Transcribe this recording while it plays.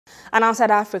And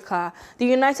outside Africa, the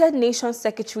United Nations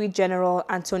Secretary-General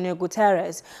Antonio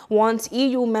Guterres wants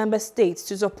EU member states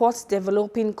to support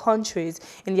developing countries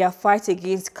in their fight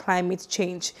against climate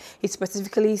change. He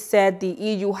specifically said the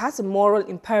EU has a moral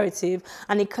imperative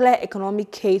and a clear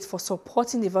economic case for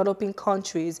supporting developing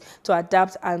countries to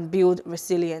adapt and build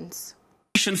resilience.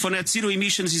 For net zero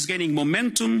emissions is gaining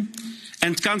momentum,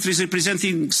 and countries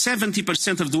representing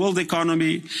 70% of the world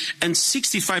economy and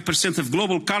 65% of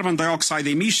global carbon dioxide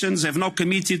emissions have now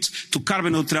committed to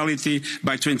carbon neutrality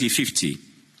by 2050.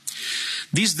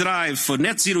 This drive for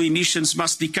net zero emissions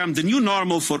must become the new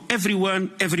normal for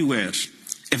everyone, everywhere.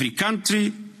 Every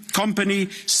country, company,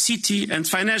 city and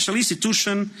financial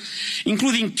institution,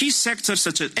 including key sectors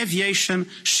such as aviation,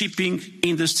 shipping,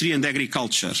 industry and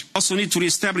agriculture. Also need to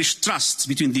re-establish trust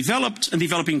between developed and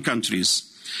developing countries.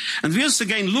 And we once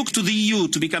again look to the EU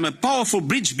to become a powerful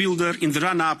bridge builder in the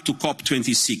run-up to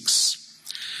COP26.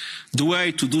 The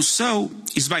way to do so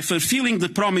is by fulfilling the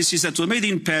promises that were made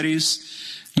in Paris,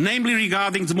 namely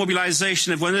regarding the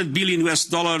mobilization of $100 billion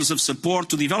of support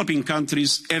to developing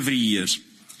countries every year.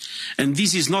 And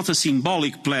this is not a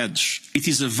symbolic pledge, it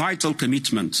is a vital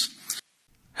commitment.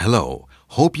 Hello,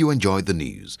 hope you enjoyed the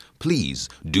news. Please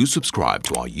do subscribe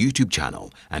to our YouTube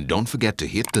channel and don't forget to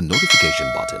hit the notification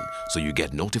button so you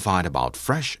get notified about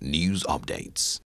fresh news updates.